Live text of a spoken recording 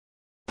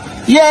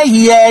Yeah,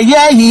 yeah,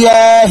 yeah,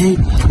 yeah.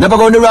 Never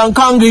go to the wrong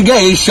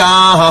congregation.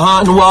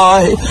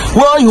 Why?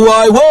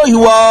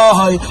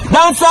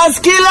 Dancehall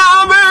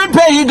skilla and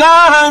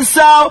pagan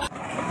so.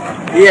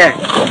 Yeah.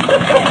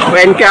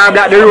 When car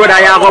block the road,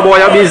 I have about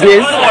your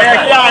business.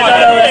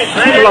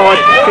 Lord,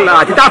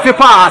 it have to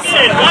pass.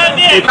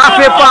 It have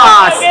to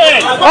pass.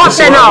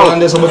 Okay now.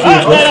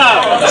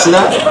 See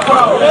that?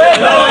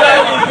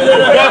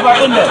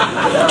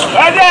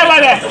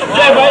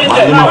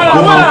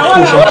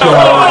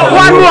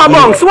 One more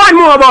bunks. One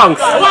more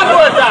bunks.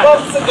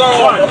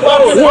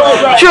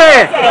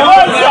 Sure.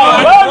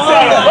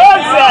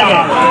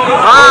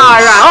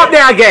 Alright, up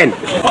there again.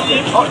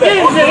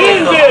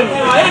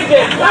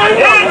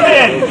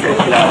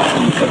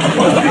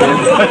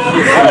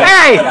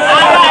 Hey!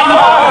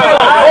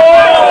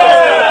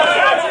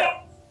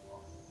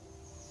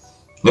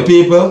 My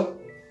people,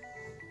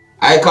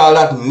 I call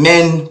that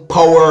men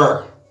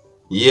power.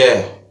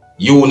 Yeah,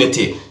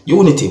 unity.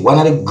 Unity, one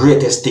of the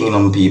greatest things in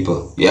them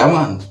people. Yeah,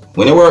 man.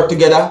 When they work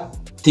together,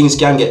 things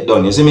can get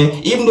done. You see me?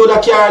 Even though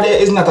the car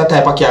there is not a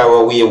type of car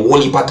where we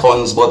whole heap of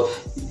tons, but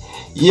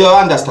you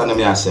understand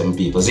me as some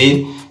people.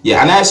 See?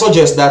 Yeah, and I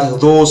suggest that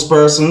those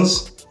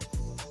persons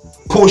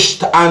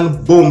pushed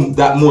and boomed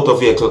that motor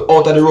vehicle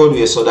out of the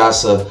roadway so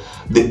that's the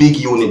big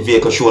unit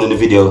vehicle shown in the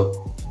video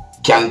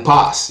can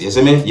pass. You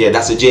see me? Yeah,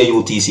 that's a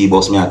JUTC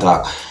bus me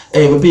attack.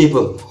 Hey, my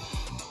people,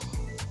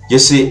 you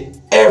see,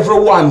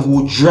 everyone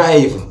who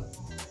drive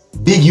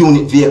big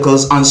unit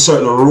vehicles on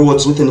certain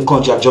roads within the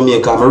country of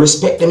Jamaica, I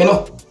respect them, you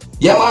know?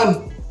 Yeah,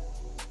 man.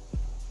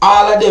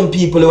 All of them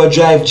people who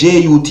drive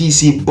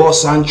JUTC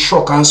bus and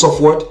truck and so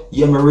forth,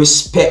 yeah, I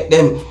respect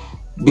them.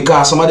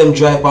 Because some of them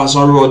drive on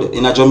some road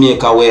in a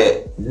Jamaica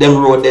where them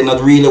road they're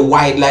not really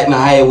wide like the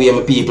highway,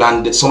 my people,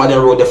 and some of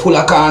them road they're full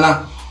of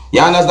corner.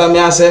 You understand me?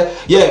 I say?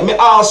 Yeah, me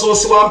also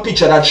see one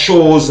picture that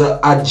shows a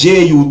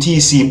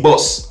JUTC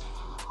bus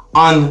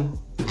on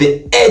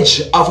the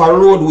edge of a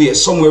roadway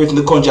somewhere within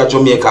the country of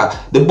Jamaica.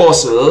 The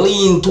bus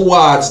lean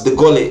towards the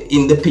gully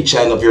in the picture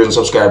of viewers and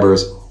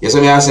subscribers. You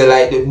see me? I say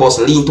like the bus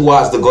lean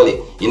towards the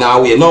gully in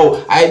a way.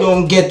 Now, I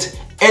don't get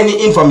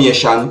any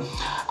information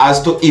as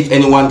to if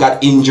anyone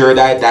got injured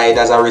or died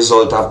as a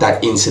result of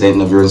that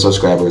incident of viewers and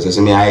subscribers. You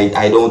see me?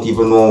 I don't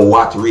even know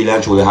what really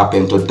and truly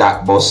happened to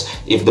that bus,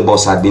 if the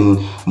bus had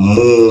been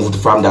moved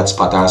from that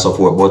spot and so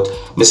forth.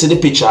 But me see the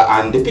picture,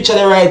 and the picture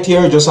right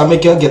here just to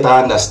make you get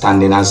an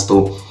understanding as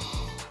to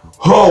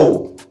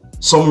how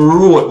some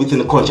road within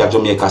the country of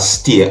Jamaica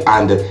stay.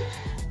 And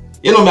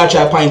you know, me I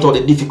try to point out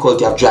the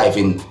difficulty of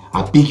driving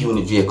a big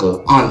unit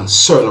vehicle on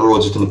certain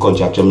roads within the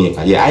country of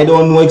Jamaica. Yeah, I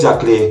don't know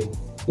exactly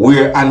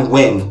where and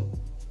when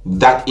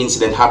that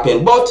incident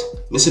happened, but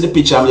me see the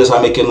picture, I'm just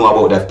making know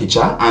about that picture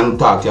and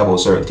talk to you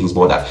about certain things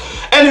about that.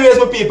 Anyways,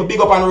 my people,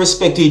 big up and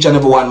respect to each and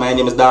every one. My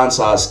name is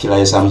Dancehall skilla.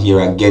 Yes, I'm here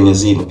again, you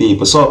see, my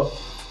people. So,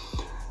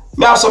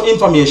 I have some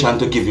information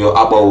to give you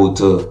about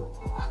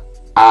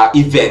an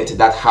event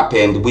that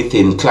happened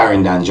within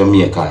Clarendon,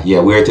 Jamaica.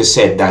 Yeah, where it is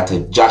said that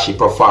Jashii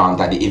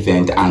performed at the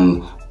event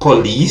and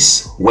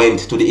police went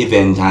to the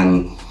event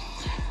and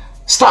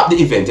stopped the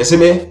event. You see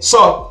me?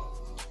 So,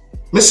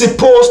 I see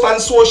posts on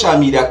social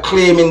media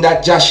claiming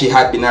that Jashii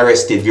had been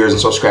arrested, viewers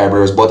and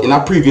subscribers, but in a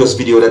previous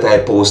video that I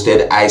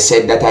posted, I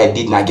said that I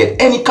did not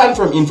get any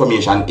confirmed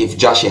information if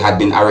Jashii had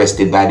been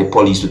arrested by the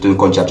police within the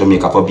country of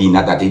Jamaica for being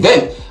at that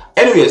event.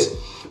 Anyways,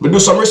 we do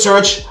some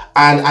research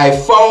and I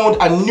found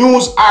a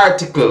news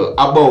article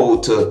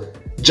about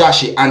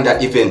Jashii and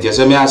that event. Yes,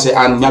 I say,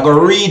 and I'm going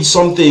to read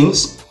some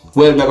things.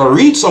 Well, I'm going to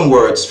read some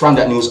words from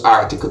that news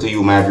article to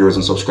you, my viewers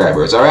and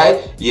subscribers,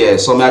 alright? Yeah,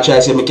 so I'm try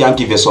to say I can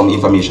give you some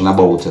information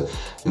about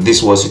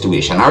this whole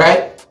situation,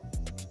 alright?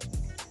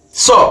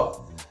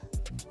 So,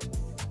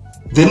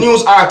 the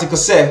news article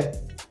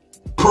said,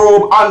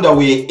 probe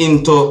underway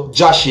into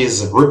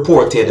Jashii's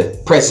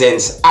reported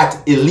presence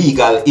at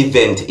illegal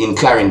event in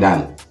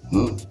Clarendon.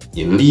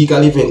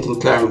 Illegal event in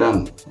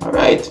Clarendon,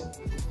 alright?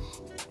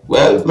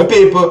 Well, my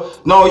people,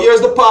 now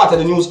here's the part of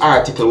the news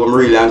article where I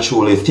really and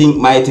truly think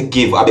might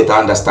give a better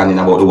understanding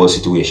about the whole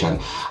situation.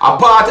 A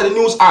part of the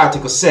news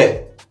article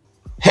said,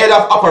 head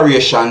of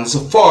operations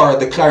for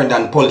the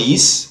Clarendon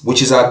Police,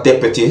 which is a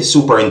deputy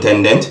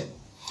superintendent,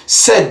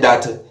 said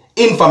that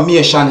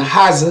information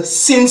has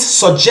since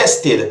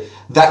suggested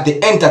that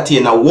the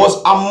entertainer was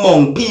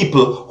among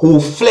people who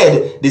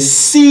fled the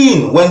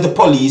scene when the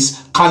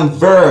police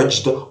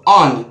converged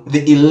on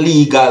the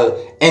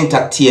illegal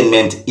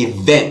entertainment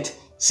event.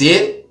 See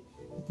it?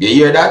 You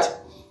hear that?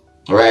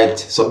 Right.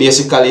 So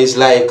basically it's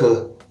like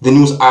the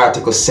news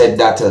article said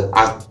that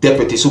a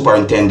deputy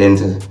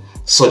superintendent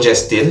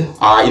suggested,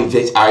 our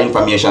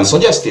information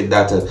suggested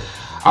that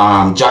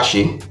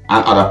Jashii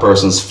and other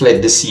persons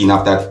fled the scene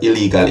of that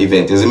illegal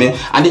event. You see me?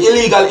 And the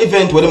illegal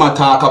event what I'm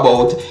talk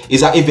about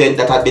is an event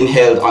that had been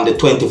held on the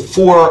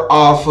 24th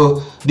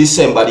of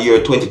December the year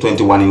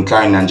 2021 in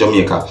Clarendon,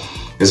 Jamaica.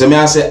 You see me?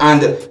 I say,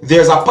 and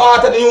there's a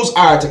part of the news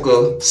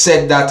article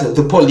said that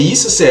the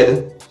police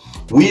said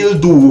we'll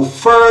do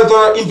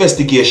further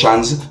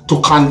investigations to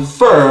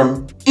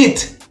confirm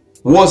it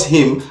was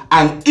him,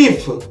 and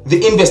if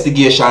the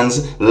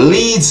investigations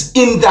leads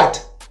in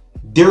that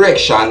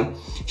direction,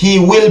 he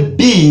will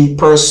be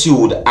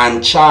pursued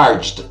and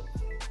charged.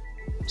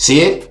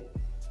 See it?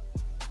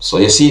 So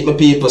you see it, my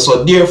people.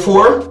 So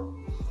therefore,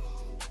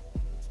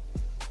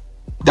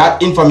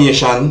 that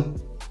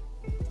information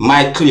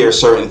might clear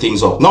certain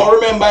things up. Now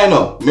remember, you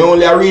know, me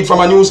only read from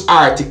a news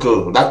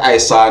article that I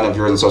saw in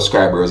viewers and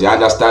subscribers. You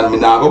understand me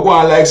now? Go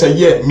on like say,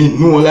 yeah, me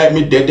know like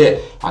me dead there.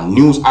 A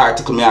news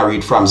article me I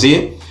read from,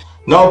 see?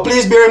 Now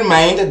please bear in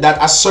mind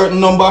that a certain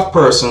number of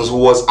persons who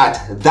was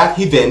at that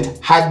event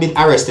had been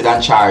arrested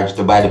and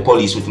charged by the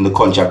police within the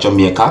country of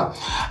Jamaica.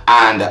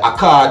 And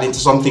according to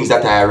some things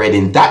that I read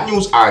in that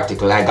news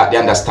article, I got the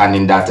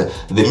understanding that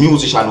the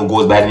musician who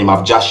goes by the name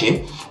of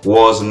Jashii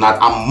was not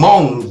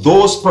among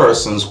those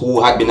persons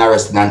who had been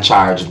arrested and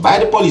charged by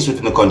the police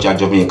within the country of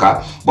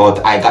Jamaica.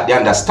 But I got the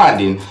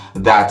understanding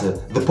that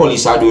the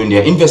police are doing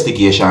their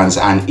investigations,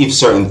 and if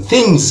certain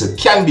things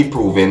can be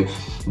proven,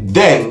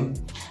 then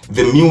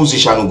the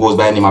musician who goes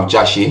by the name of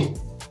Jashii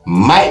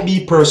might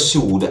be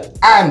pursued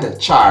and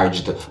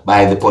charged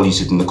by the police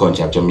within the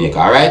country of Jamaica.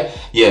 Alright?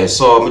 Yeah,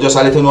 so I'm just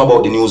let you know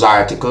about the news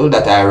article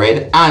that I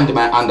read and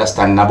my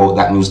understanding about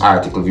that news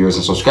article, viewers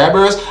and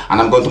subscribers,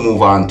 and I'm going to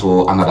move on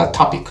to another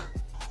topic.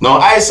 Now,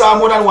 I saw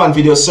more than one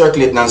video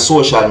circulating on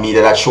social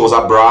media that shows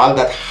a brawl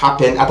that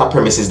happened at a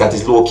premises that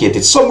is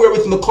located somewhere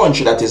within the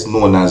country that is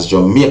known as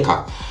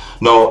Jamaica.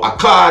 Now,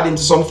 according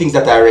to some things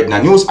that I read in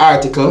a news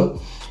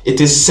article, it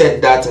is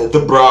said that the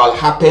brawl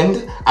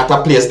happened at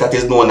a place that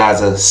is known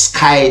as a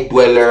Sky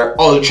Dweller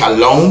Ultra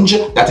Lounge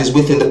that is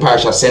within the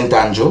parish of St.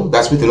 Andrew,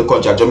 that's within the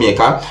country of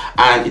Jamaica,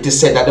 and it is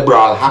said that the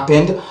brawl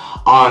happened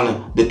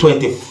on the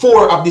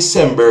 24th of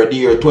December, the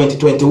year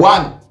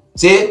 2021.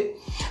 See?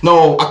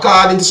 Now,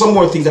 according to some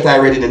more things that I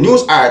read in the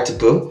news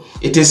article,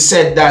 it is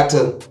said that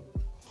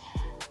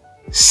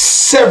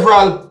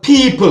several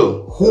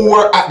people who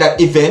were at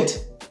that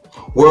event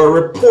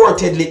were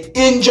reportedly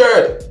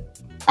injured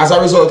as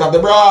a result of the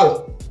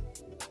brawl.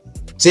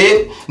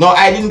 See? Now,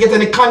 I didn't get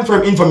any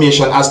confirmed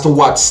information as to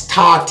what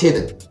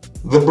started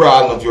the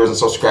brawl of viewers and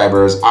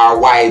subscribers, or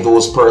why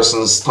those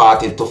persons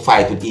started to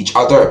fight with each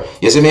other.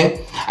 You see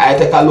me? I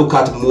take a look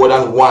at more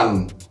than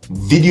one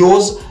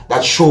videos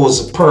that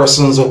shows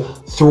persons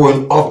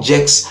throwing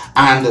objects,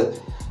 and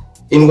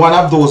in one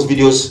of those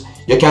videos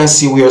you can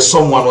see where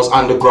someone was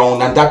on the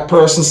ground and that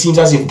person seems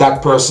as if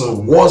that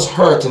person was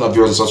hurting of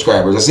viewers and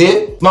subscribers. You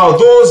see? Now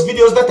those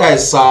videos that I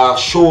saw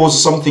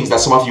shows some things that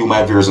some of you,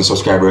 my viewers and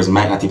subscribers,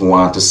 might not even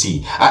want to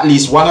see. At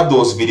least one of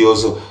those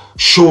videos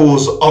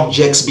shows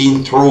objects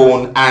being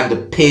thrown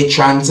and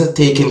patrons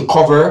taking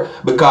cover,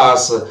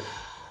 because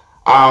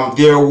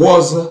there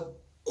was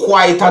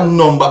quite a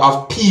number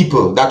of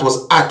people that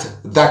was at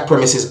that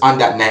premises on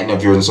that night,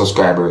 of viewers and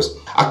subscribers.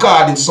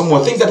 According to some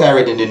more things that I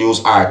read in the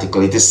news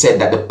article, it is said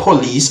that the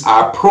police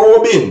are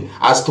probing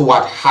as to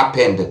what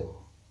happened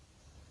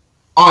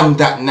on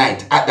that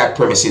night at that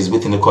premises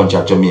within the country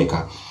of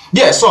Jamaica.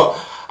 Yeah, so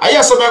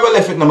yes, I'm going to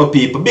left it, my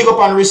people. Big up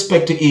and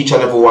respect to each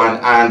and everyone,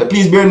 and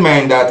please bear in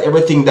mind that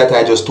everything that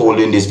I just told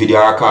you in this video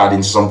are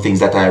according to some things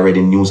that I read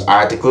in news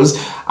articles.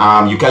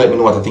 You can let me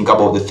know what to think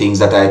about the things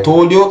that I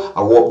told you. I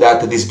hope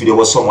that this video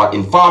was somewhat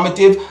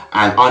informative,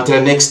 and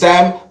until next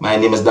time, my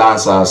name is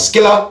Dancehall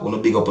Skilla. Wanna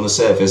big up on the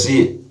surface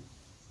here.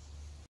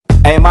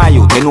 Hey, my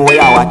youth, you know what you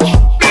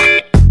watch?